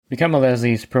Become a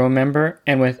Leslie's Pro member,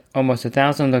 and with almost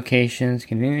 1,000 locations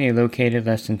conveniently located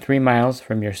less than 3 miles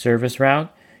from your service route,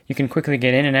 you can quickly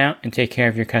get in and out and take care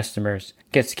of your customers.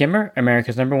 Get Skimmer,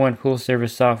 America's #1 pool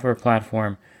service software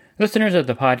platform. Listeners of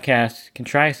the podcast can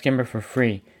try Skimmer for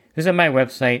free. Visit my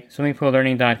website,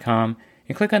 swimmingpoollearning.com,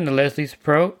 and click on the Leslie's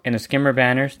Pro and the Skimmer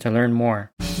banners to learn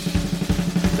more. The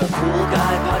Pool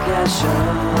Guy Podcast Show.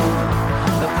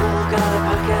 The Pool Guy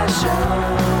Podcast Show.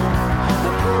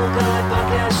 The Pool Guy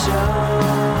Podcast Show.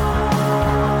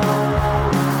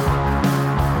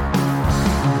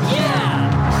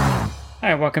 Yeah!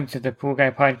 Hi, welcome to the Pool Guy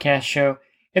Podcast Show.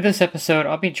 In this episode,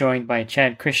 I'll be joined by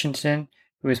Chad Christensen,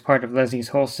 who is part of Leslie's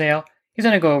Wholesale. He's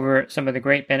going to go over some of the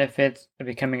great benefits of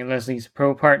becoming a Leslie's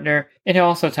Pro partner, and he'll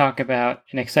also talk about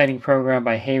an exciting program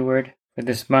by Hayward for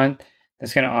this month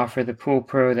that's going to offer the pool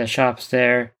pro that shops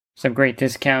there some great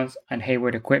discounts on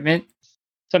Hayward equipment.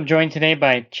 So I'm joined today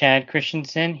by Chad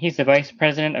Christensen. He's the Vice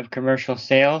President of Commercial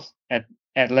Sales at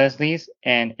Leslie's,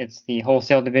 and it's the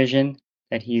wholesale division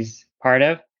that he's part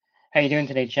of. How are you doing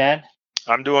today, Chad?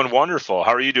 I'm doing wonderful.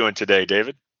 How are you doing today,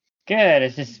 David? Good.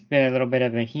 It's just been a little bit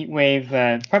of a heat wave,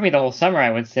 probably the whole summer,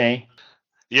 I would say.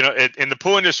 You know, in the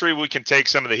pool industry, we can take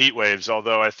some of the heat waves,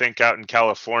 although I think out in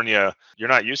California, you're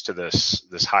not used to this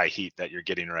high heat that you're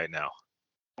getting right now.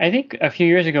 I think a few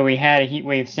years ago we had a heat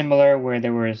wave similar where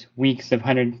there was weeks of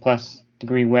 100 plus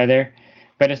degree weather,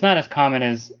 but it's not as common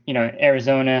as,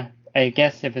 Arizona. I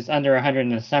guess if it's under 100 in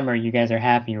the summer, you guys are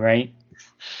happy, right?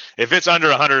 If it's under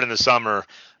 100 in the summer,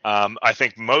 I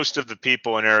think most of the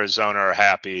people in Arizona are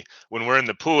happy. When we're in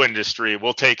the pool industry,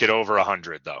 we'll take it over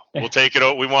 100, though. We'll take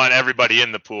it. We want everybody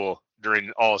in the pool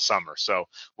during all summer, so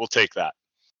we'll take that.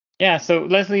 Yeah, so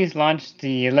Leslie's launched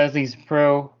the Leslie's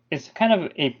Pro. It's kind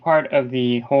of a part of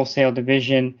the wholesale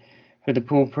division for the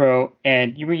Pool Pro,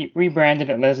 and you rebranded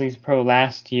it Leslie's Pro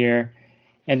last year,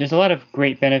 and there's a lot of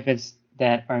great benefits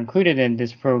that are included in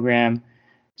this program.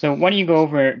 So why don't you go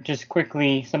over just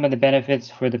quickly some of the benefits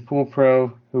for the Pool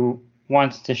Pro who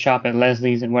wants to shop at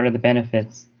Leslie's, and what are the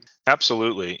benefits?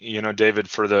 Absolutely. David,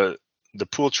 for the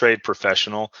pool trade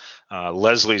professional,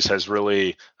 Leslie's has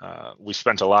really, we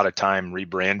spent a lot of time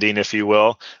rebranding, if you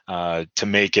will, to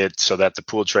make it so that the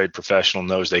pool trade professional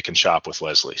knows they can shop with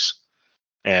Leslie's.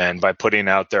 And by putting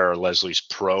out there our Leslie's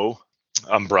Pro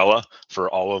umbrella for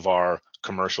all of our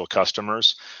commercial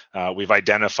customers, we've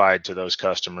identified to those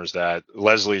customers that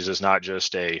Leslie's is not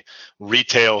just a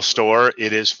retail store,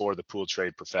 it is for the pool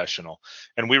trade professional.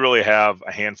 And we really have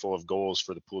a handful of goals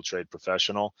for the pool trade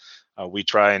professional. We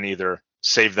try and either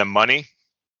save them money,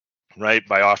 right,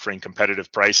 by offering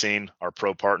competitive pricing, our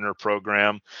Pro Partner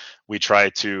program. We try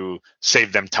to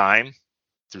save them time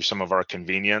through some of our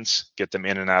convenience, get them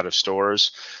in and out of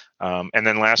stores. And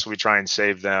then lastly, we try and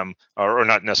save them, or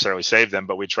not necessarily save them,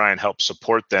 but we try and help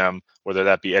support them, whether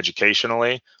that be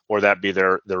educationally or that be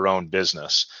their own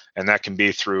business. And that can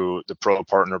be through the Pro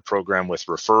Partner program with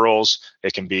referrals.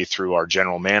 It can be through our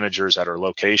general managers at our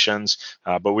locations.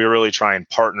 But we really try and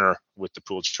partner with the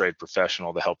pool trade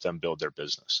professional to help them build their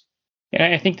business. Yeah,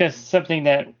 I think that's something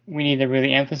that we need to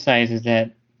really emphasize, is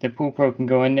that the Pool Pro can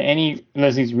go into any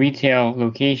Leslie's retail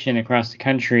location across the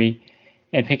country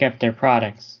and pick up their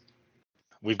products.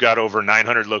 We've got over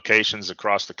 900 locations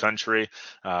across the country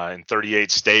in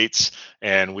 38 states,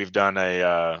 and we've done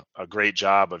a great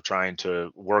job of trying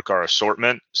to work our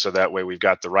assortment so that way we've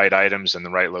got the right items in the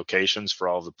right locations for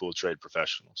all of the pool trade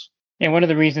professionals. And one of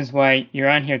the reasons why you're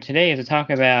on here today is to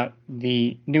talk about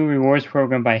the new rewards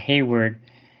program by Hayward.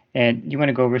 And you want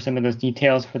to go over some of those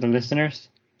details for the listeners?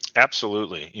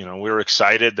 Absolutely. We were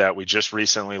excited that we just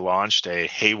recently launched a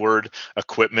Hayward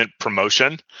equipment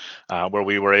promotion where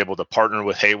we were able to partner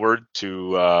with Hayward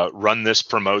to run this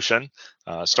promotion.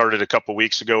 Started a couple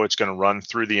weeks ago. It's going to run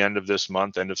through the end of this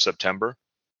month, end of September.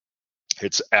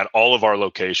 It's at all of our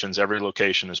locations. Every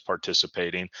location is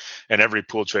participating, and every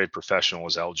pool trade professional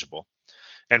is eligible.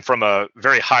 And from a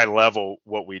very high level,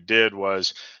 what we did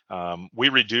was we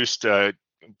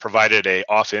provided a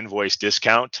off-invoice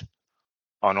discount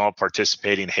on all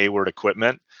participating Hayward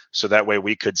equipment, so that way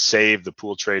we could save the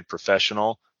pool trade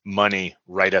professional money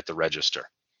right at the register.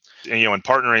 And, in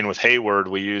partnering with Hayward,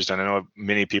 we used, and I know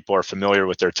many people are familiar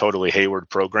with their Totally Hayward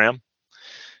program.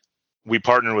 We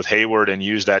partnered with Hayward and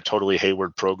used that Totally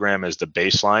Hayward program as the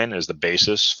baseline, as the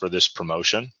basis for this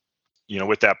promotion.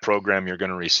 With that program, you're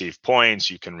going to receive points.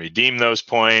 You can redeem those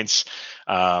points,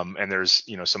 and there's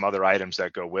some other items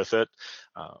that go with it.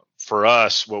 For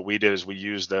us, what we did is we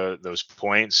used those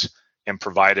points and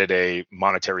provided a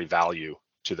monetary value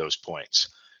to those points,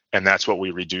 and that's what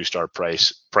we reduced our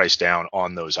price down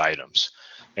on those items.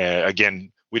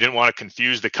 Again, We didn't want to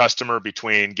confuse the customer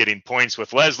between getting points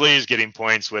with Leslie's, getting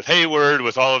points with Hayward,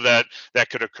 with all of that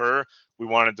could occur. We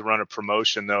wanted to run a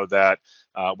promotion, though, that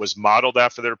was modeled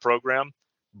after their program,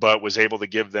 but was able to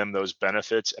give them those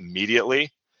benefits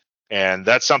immediately. And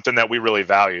that's something that we really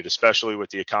valued, especially with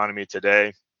the economy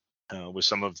today, with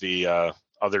some of the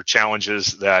other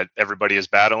challenges that everybody is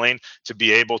battling. To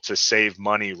be able to save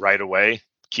money right away,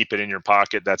 keep it in your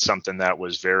pocket, that's something that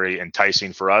was very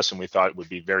enticing for us, and we thought it would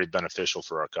be very beneficial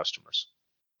for our customers.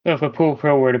 So if a pool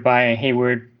pro were to buy a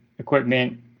Hayward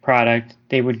equipment product,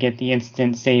 they would get the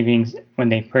instant savings when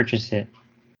they purchase it.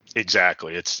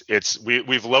 Exactly.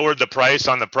 We've lowered the price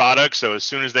on the product, so as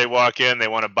soon as they walk in, they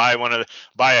want to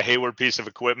buy a Hayward piece of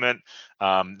equipment,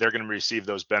 they're going to receive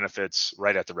those benefits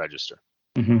right at the register.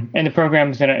 Mm-hmm. And the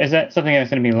program is that something that's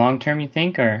going to be long term, you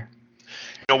think, or?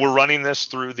 We're running this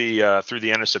through the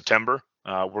end of September.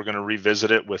 We're going to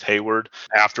revisit it with Hayward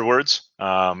afterwards,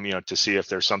 to see if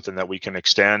there's something that we can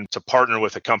extend. To partner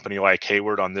with a company like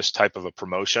Hayward on this type of a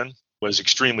promotion was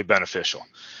extremely beneficial.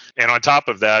 And on top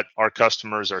of that, our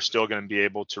customers are still going to be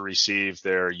able to receive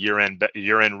their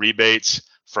year-end rebates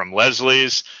from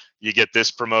Leslie's. You get this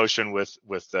promotion with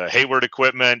Hayward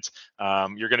equipment.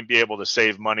 You're going to be able to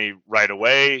save money right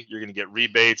away. You're going to get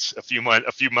rebates a few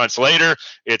months later.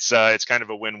 It's kind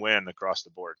of a win-win across the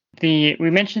board. We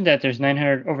mentioned that there's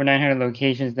over 900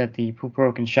 locations that the Pool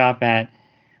Pro can shop at.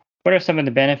 What are some of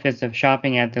the benefits of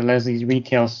shopping at the Leslie's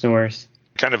retail stores?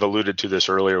 Kind of alluded to this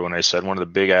earlier when I said one of the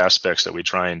big aspects that we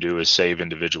try and do is save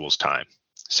individuals time,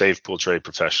 save pool trade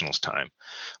professionals time.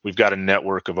 We've got a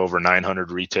network of over 900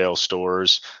 retail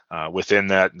stores. Within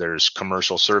that, there's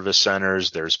commercial service centers,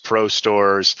 there's pro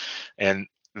stores, and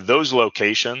those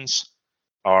locations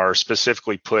are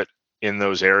specifically put in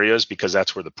those areas because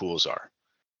that's where the pools are.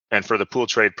 And for the pool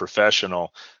trade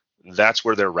professional, that's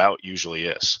where their route usually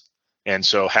is. And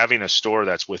so having a store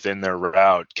that's within their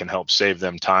route can help save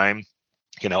them time,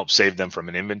 can help save them from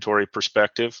an inventory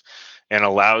perspective, and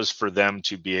allows for them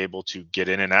to be able to get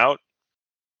in and out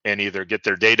and either get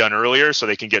their day done earlier so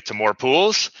they can get to more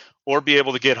pools or be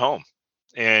able to get home.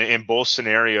 And in both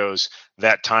scenarios,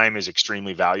 that time is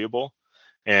extremely valuable.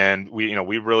 And we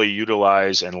really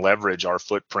utilize and leverage our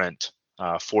footprint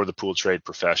for the pool trade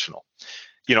professional.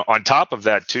 On top of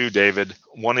that too, David,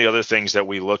 one of the other things that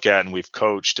we look at and we've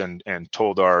coached and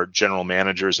told our general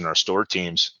managers and our store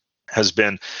teams has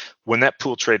been when that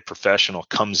pool trade professional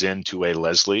comes into a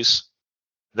Leslie's,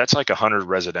 that's like 100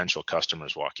 residential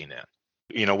customers walking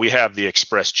in. We have the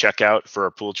express checkout for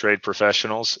our pool trade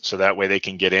professionals, so that way they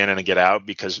can get in and get out,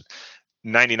 because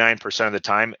 99% of the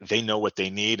time they know what they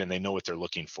need and they know what they're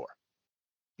looking for.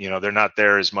 They're not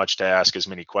there as much to ask as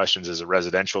many questions as a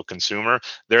residential consumer.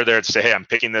 They're there to say, hey, I'm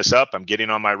picking this up, I'm getting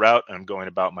on my route, and I'm going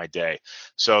about my day.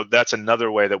 So that's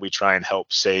another way that we try and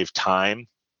help save time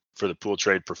for the pool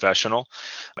trade professional.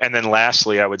 And then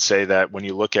lastly, I would say that when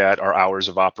you look at our hours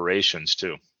of operations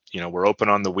too, we're open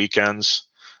on the weekends.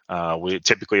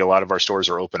 Typically a lot of our stores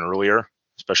are open earlier,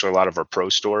 especially a lot of our pro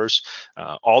stores,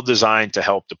 all designed to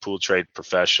help the pool trade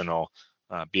professional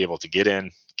be able to get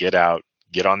in, get out,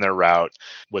 get on their route.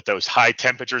 With those high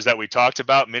temperatures that we talked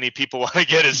about, many people want to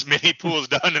get as many pools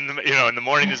done in the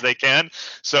morning as they can.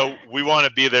 So we want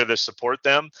to be there to support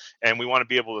them, and we want to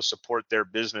be able to support their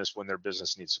business when their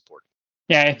business needs support.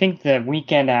 Yeah, I think the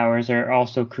weekend hours are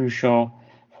also crucial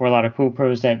for a lot of pool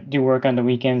pros that do work on the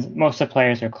weekends. Most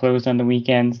suppliers are closed on the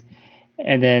weekends.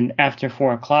 And then after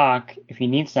 4 o'clock, if you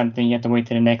need something, you have to wait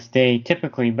till the next day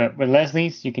typically. But with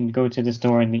Leslie's, you can go to the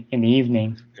store in the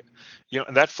evening.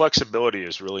 And that flexibility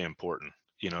is really important.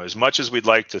 As much as we'd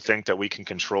like to think that we can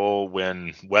control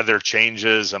when weather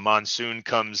changes, a monsoon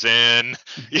comes in,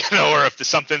 or if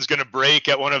something's going to break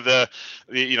at one of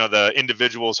the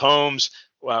individual's homes,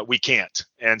 we can't.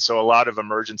 And so a lot of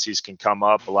emergencies can come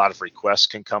up, a lot of requests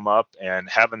can come up, and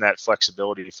having that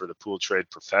flexibility for the pool trade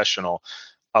professional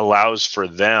allows for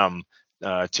them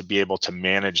to be able to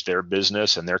manage their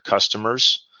business and their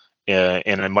customers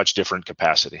in a much different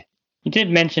capacity. You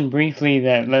did mention briefly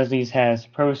that Leslie's has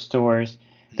pro stores.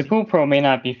 The Pool Pro may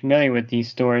not be familiar with these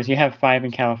stores. You have 5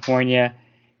 in California.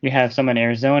 You have some in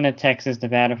Arizona, Texas,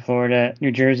 Nevada, Florida,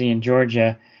 New Jersey, and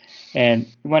Georgia. And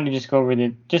we want to just go over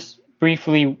just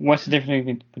briefly, what's the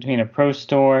difference between a pro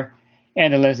store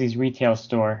and a Leslie's retail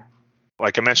store?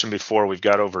 Like I mentioned before, we've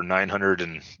got over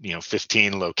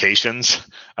 915 locations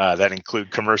that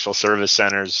include commercial service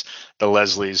centers, the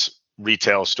Leslie's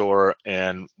retail store,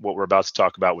 and what we're about to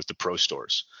talk about with the pro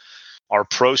stores. Our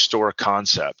pro store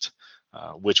concept,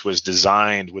 which was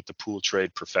designed with the pool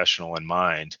trade professional in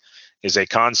mind, is a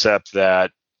concept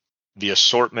that the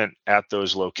assortment at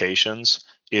those locations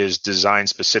is designed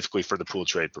specifically for the pool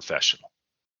trade professional.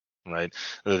 right?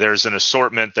 There's an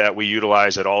assortment that we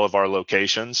utilize at all of our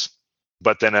locations,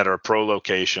 but then at our pro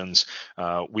locations,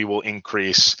 we will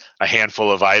increase a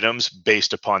handful of items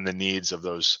based upon the needs of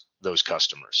those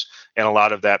customers. And a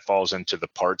lot of that falls into the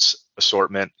parts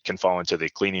assortment, can fall into the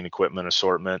cleaning equipment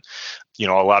assortment. A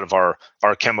lot of our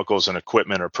chemicals and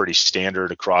equipment are pretty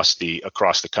standard across the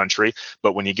country,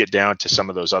 but when you get down to some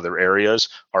of those other areas,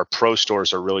 our pro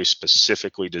stores are really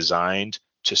specifically designed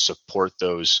to support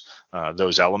those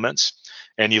elements.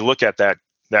 And you look at that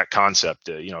concept.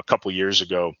 A couple years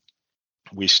ago,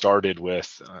 we started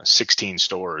with 16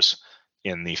 stores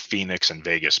in the Phoenix and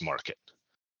Vegas market.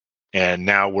 And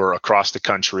now we're across the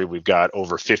country. We've got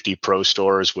over 50 pro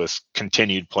stores with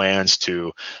continued plans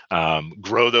to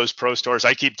grow those pro stores.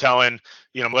 I keep telling,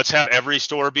 let's have every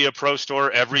store be a pro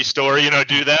store, every store,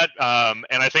 do that.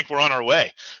 And I think we're on our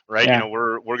way, right? Yeah.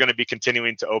 We're going to be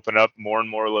continuing to open up more and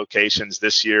more locations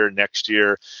this year, next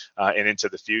year, and into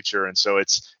the future. And so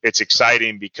it's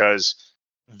exciting because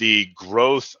the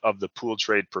growth of the pool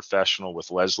trade professional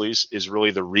with Leslie's is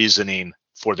really the reasoning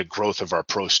for the growth of our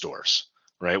pro stores.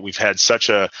 Right, we've had such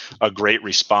a great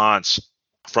response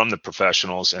from the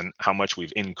professionals and how much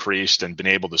we've increased and been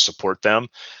able to support them,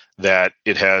 that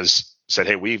it has said,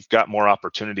 hey, we've got more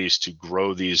opportunities to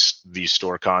grow these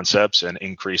store concepts and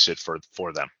increase it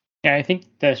for them. Yeah, I think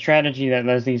the strategy that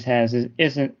Leslie's has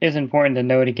is important to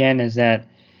note again, is that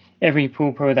every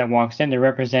pool pro that walks in, they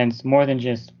represents more than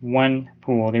just one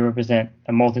pool. They represent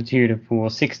a multitude of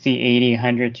pools, 60, 80,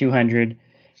 100, 200,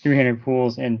 300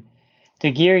 pools. And to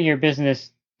gear your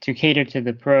business to cater to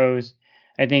the pros,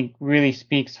 I think really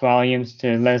speaks volumes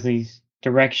to Leslie's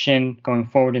direction going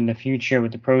forward in the future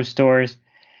with the pro stores,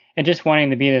 and just wanting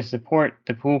to be there to support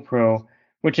the pool pro,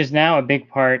 which is now a big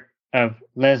part of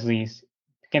Leslie's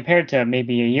compared to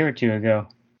maybe a year or two ago.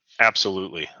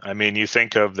 Absolutely. I mean, you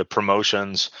think of the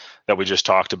promotions that we just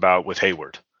talked about with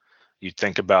Hayward. You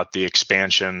think about the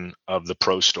expansion of the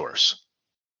pro stores.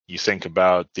 You think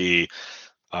about the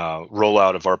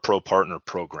rollout of our pro partner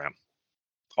program.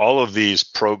 All of these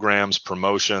programs,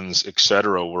 promotions,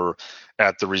 etc., were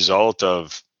at the result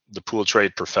of the pool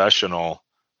trade professional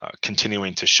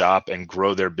continuing to shop and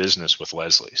grow their business with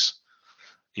Leslie's.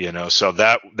 So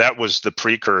that was the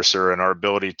precursor, and our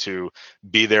ability to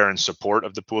be there in support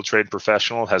of the pool trade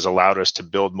professional has allowed us to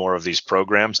build more of these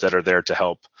programs that are there to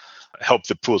help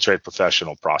the pool trade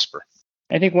professional prosper.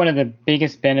 I think one of the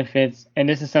biggest benefits, and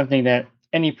this is something that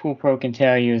any pool pro can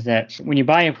tell you, is that when you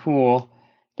buy a pool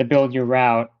to build your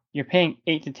route, you're paying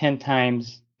 8 to 10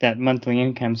 times that monthly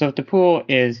income. So if the pool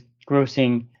is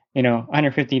grossing,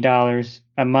 $150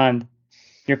 a month,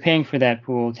 you're paying for that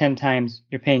pool 10 times.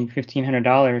 You're paying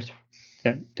 $1,500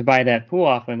 to buy that pool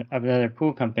off of another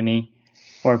pool company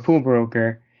or a pool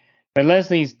broker. But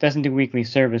Leslie's doesn't do weekly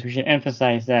service. We should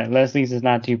emphasize that Leslie's does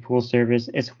not do pool service.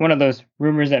 It's one of those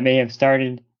rumors that may have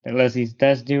started that Leslie's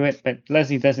does do it, but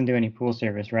Leslie doesn't do any pool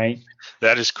service, right?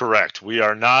 That is correct. We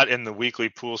are not in the weekly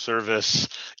pool service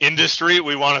industry.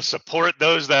 We want to support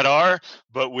those that are,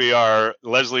 but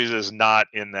Leslie's is not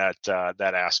in that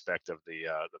aspect of the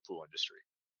pool industry.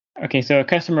 Okay, so a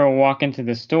customer will walk into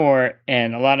the store,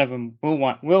 and a lot of them will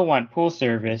want pool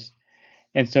service.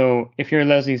 And so if you're a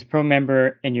Leslie's Pro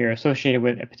member and you're associated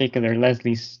with a particular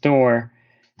Leslie's store,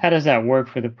 how does that work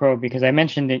for the pro? Because I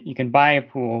mentioned that you can buy a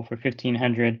pool for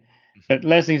 $1,500, but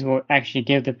Leslie's will actually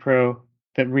give the pro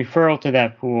the referral to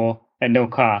that pool at no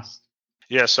cost.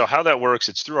 Yeah, so how that works,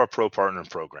 it's through our Pro Partner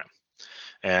program.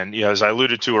 And as I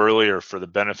alluded to earlier, for the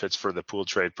benefits for the pool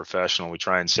trade professional, we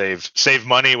try and save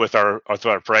money with our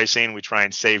pricing. We try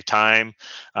and save time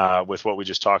with what we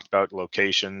just talked about,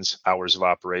 locations, hours of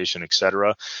operation, et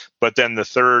cetera. But then the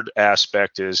third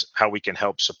aspect is how we can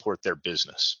help support their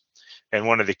business. And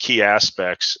one of the key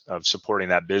aspects of supporting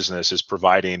that business is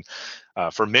providing,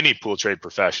 for many pool trade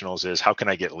professionals, is how can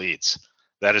I get leads?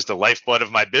 That is the lifeblood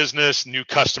of my business, new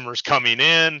customers coming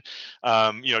in.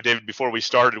 David, before we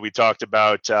started, we talked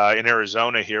about in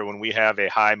Arizona here, when we have a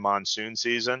high monsoon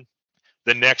season,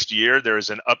 the next year there is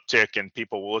an uptick in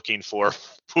people looking for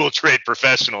pool trade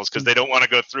professionals because they don't want to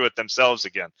go through it themselves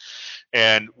again.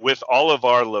 And with all of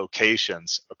our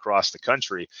locations across the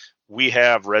country, we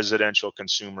have residential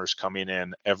consumers coming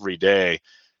in every day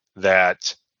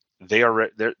that they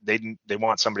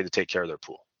want somebody to take care of their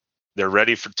pool. They're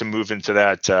ready to move into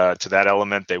that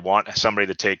element. They want somebody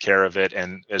to take care of it.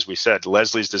 And as we said,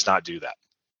 Leslie's does not do that.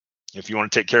 If you want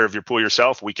to take care of your pool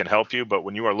yourself, we can help you. But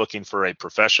when you are looking for a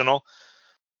professional,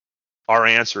 our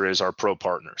answer is our pro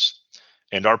partners.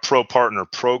 And our pro partner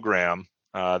program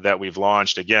that we've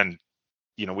launched, again,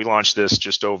 we launched this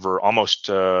just over almost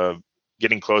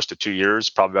getting close to 2 years,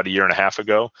 probably about a year and a half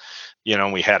ago.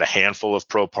 We had a handful of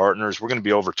pro partners. We're going to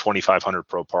be over 2,500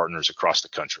 pro partners across the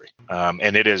country.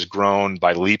 And it has grown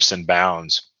by leaps and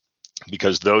bounds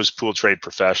because those pool trade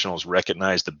professionals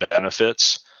recognize the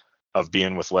benefits of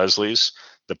being with Leslie's,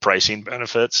 the pricing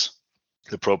benefits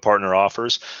the pro partner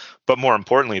offers, but more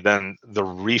importantly, then the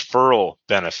referral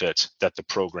benefits that the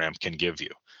program can give you.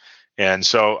 And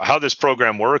so how this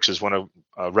program works is when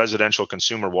a residential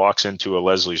consumer walks into a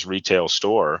Leslie's retail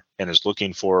store and is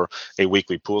looking for a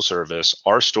weekly pool service,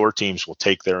 our store teams will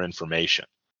take their information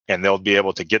and they'll be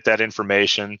able to get that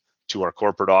information to our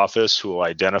corporate office, who will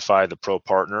identify the pro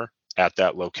partner at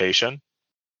that location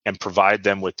and provide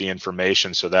them with the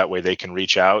information so that way they can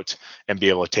reach out and be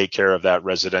able to take care of that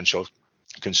residential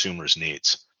consumer's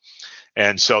needs.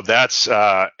 And so that's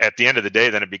at the end of the day,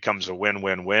 then it becomes a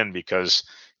win-win-win, because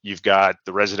you've got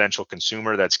the residential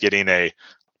consumer that's getting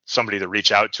somebody to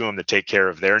reach out to them to take care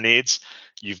of their needs.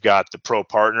 You've got the pro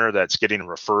partner that's getting a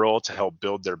referral to help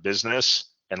build their business.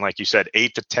 And like you said,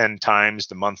 8 to 10 times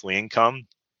the monthly income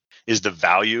is the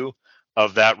value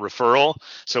of that referral.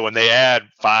 So when they add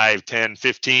 5, 10,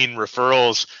 15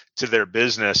 referrals to their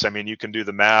business, I mean, you can do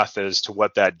the math as to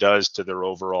what that does to their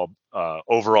overall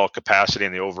capacity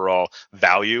and the overall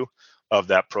value of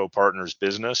that pro partner's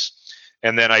business.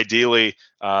 And then ideally,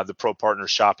 the pro partner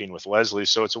shopping with Leslie's,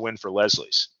 so it's a win for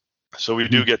Leslie's. So we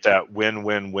do get that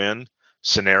win-win-win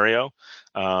scenario.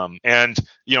 And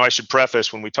I should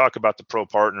preface, when we talk about the pro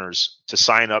partners, to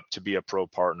sign up to be a pro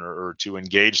partner or to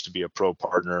engage to be a pro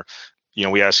partner,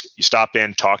 we ask you stop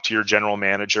in, talk to your general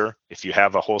manager. If you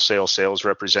have a wholesale sales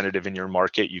representative in your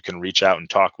market, you can reach out and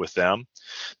talk with them,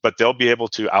 but they'll be able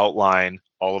to outline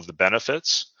all of the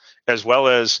benefits, as well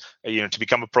as, to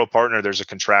become a pro partner, there's a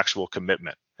contractual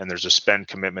commitment and there's a spend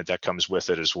commitment that comes with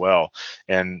it as well.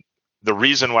 And the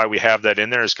reason why we have that in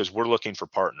there is because we're looking for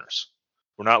partners.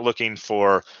 We're not looking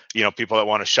for, people that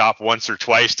want to shop once or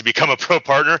twice to become a pro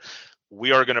partner.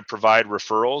 We are going to provide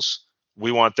referrals.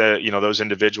 We want those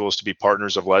individuals to be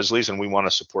partners of Leslie's, and we want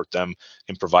to support them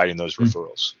in providing those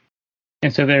referrals.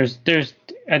 And so there's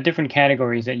different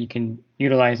categories that you can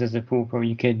utilize as a pool pro.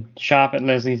 You could shop at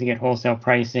Leslie's to get wholesale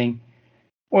pricing,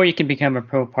 or you can become a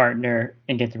pro partner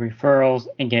and get the referrals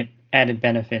and get added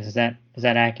benefits. Is that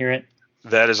accurate?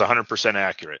 That is 100%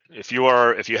 accurate. If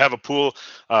you have a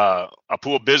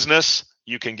pool business,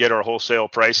 you can get our wholesale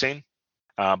pricing.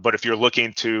 But if you're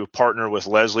looking to partner with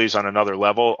Leslie's on another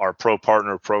level, our pro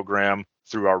partner program,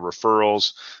 through our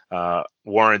referrals,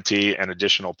 warranty, and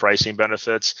additional pricing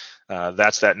benefits,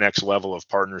 that's that next level of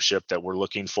partnership that we're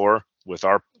looking for with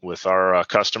our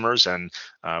customers. And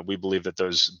we believe that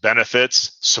those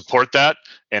benefits support that,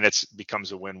 and it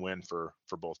becomes a win-win for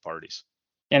both parties.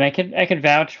 And I could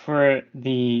vouch for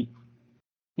Leslie's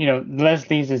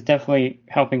is definitely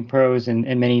helping pros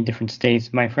in many different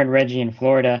states. My friend Reggie in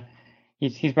Florida,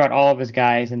 he's brought all of his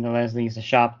guys into Leslie's to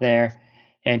shop there.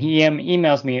 And he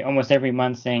emails me almost every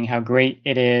month saying how great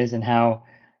it is and how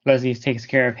Leslie's takes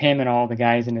care of him and all the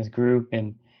guys in his group.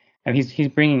 And he's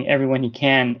bringing everyone he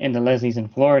can into Leslie's in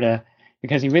Florida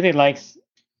because he really likes,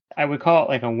 I would call it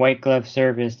like a white glove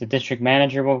service. The district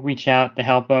manager will reach out to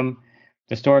help him.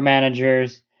 The store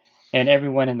managers and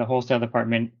everyone in the wholesale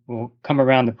department will come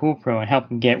around the pool pro and help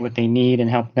them get what they need and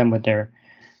help them with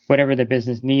whatever their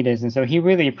business need is. And so he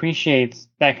really appreciates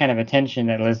that kind of attention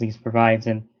that Leslie's provides.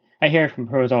 And I hear it from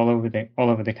pros all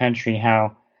over the country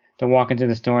how to walk into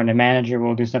the store and the manager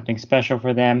will do something special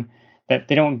for them that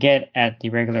they don't get at the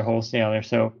regular wholesaler.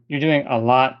 So you're doing a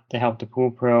lot to help the pool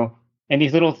pro, and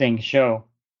these little things show.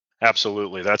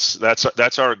 Absolutely.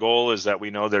 That's our goal, is that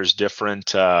we know there's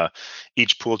different,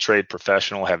 each pool trade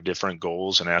professional have different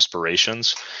goals and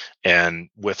aspirations. And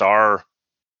with our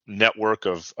network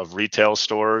of retail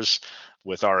stores,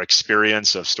 with our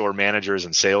experience of store managers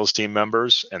and sales team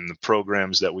members and the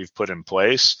programs that we've put in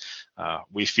place,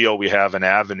 we feel we have an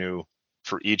avenue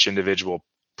for each individual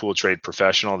pool trade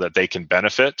professional that they can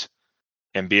benefit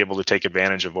and be able to take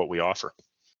advantage of what we offer.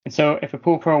 And so if a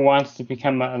pool pro wants to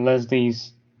become a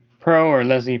Leslie's pro or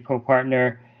Leslie pro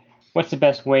partner, what's the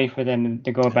best way for them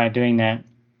to go about doing that?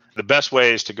 The best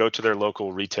way is to go to their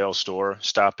local retail store,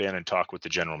 stop in and talk with the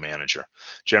general manager.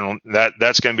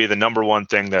 That's going to be the number one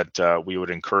thing that we would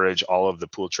encourage all of the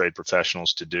pool trade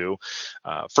professionals to do.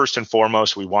 First and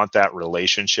foremost, we want that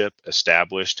relationship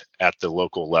established at the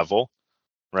local level,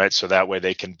 right? So that way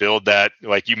they can build that,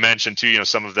 like you mentioned too,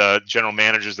 some of the general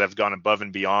managers that have gone above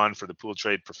and beyond for the pool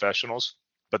trade professionals.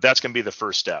 But that's going to be the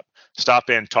first step. Stop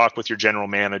in, talk with your general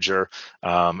manager,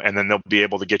 and then they'll be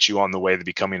able to get you on the way to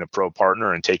becoming a pro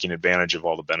partner and taking advantage of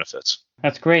all the benefits.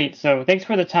 That's great. So thanks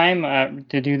for the time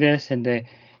to do this and to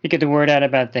to get the word out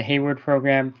about the Hayward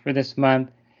program for this month,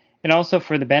 and also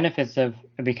for the benefits of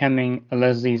becoming a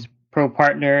Leslie's Pro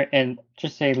partner and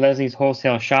just say Leslie's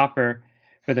wholesale shopper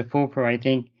for the Pool Pro. I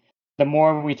think the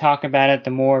more we talk about it,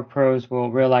 the more pros will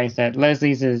realize that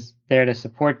Leslie's is there to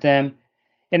support them.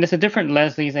 And it's a different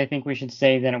Leslie's, I think we should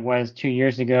say, than it was 2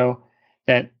 years ago,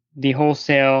 that the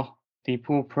wholesale, the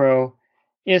Pool Pro,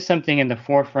 is something in the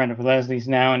forefront of Leslie's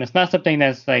now. And it's not something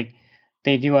that's like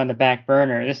they do on the back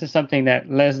burner. This is something that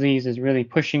Leslie's is really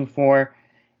pushing for,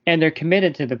 and they're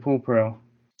committed to the Pool Pro.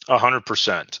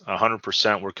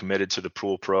 100%. We're committed to the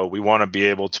Pool Pro. We want to be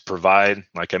able to provide,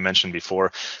 like I mentioned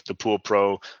before, the Pool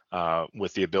Pro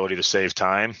with the ability to save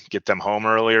time, get them home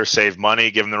earlier, save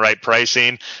money, give them the right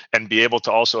pricing, and be able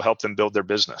to also help them build their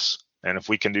business. And if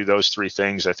we can do those three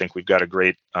things, I think we've got a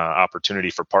great opportunity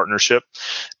for partnership.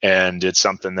 And it's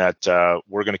something that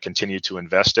we're going to continue to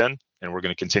invest in, and we're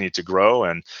going to continue to grow.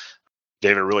 And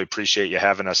David, really appreciate you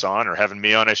having us on, or having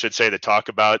me on, I should say, to talk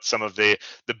about some of the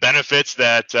benefits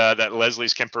that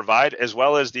Leslie's can provide, as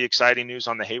well as the exciting news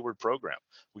on the Hayward program.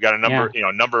 We got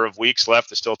a number of weeks left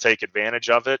to still take advantage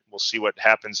of it. We'll see what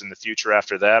happens in the future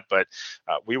after that, but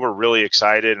we were really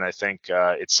excited, and I think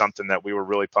it's something that we were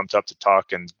really pumped up to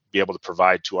talk and be able to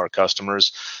provide to our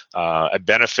customers a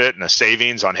benefit and a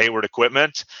savings on Hayward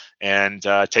equipment, and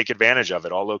take advantage of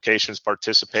it. All locations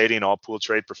participating, all pool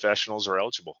trade professionals are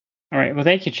eligible. All right. Well,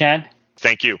 thank you, Chad.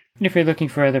 Thank you. And if you're looking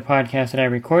for other podcasts that I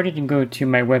recorded, you can go to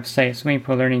my website,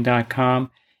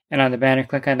 swimmingpoollearning.com, and on the banner,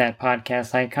 click on that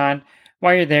podcast icon.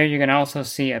 While you're there, you're going to also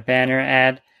see a banner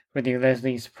ad for the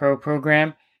Leslie's Pro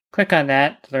program. Click on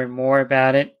that to learn more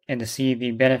about it and to see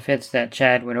the benefits that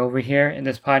Chad went over here in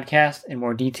this podcast in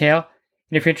more detail.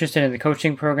 And if you're interested in the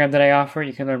coaching program that I offer,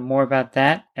 you can learn more about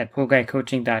that at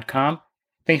poolguycoaching.com.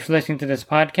 Thanks for listening to this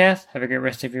podcast. Have a great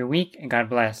rest of your week, and God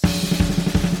bless.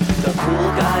 The Pool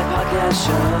Guy Podcast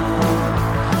Show.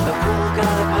 The Pool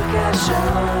Guy Podcast Show.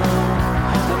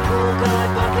 The Pool Guy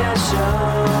Podcast Show.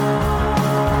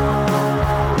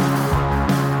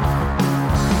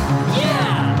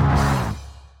 Yeah!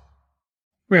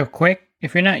 Real quick,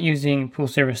 if you're not using pool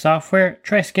service software,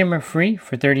 try Skimmer free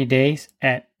for 30 days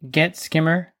at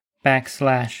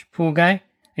getskimmer.com/poolguy.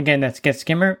 Again, that's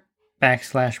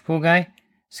getskimmer.com/poolguy.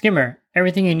 Skimmer,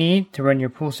 everything you need to run your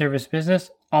pool service business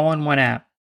all in one app.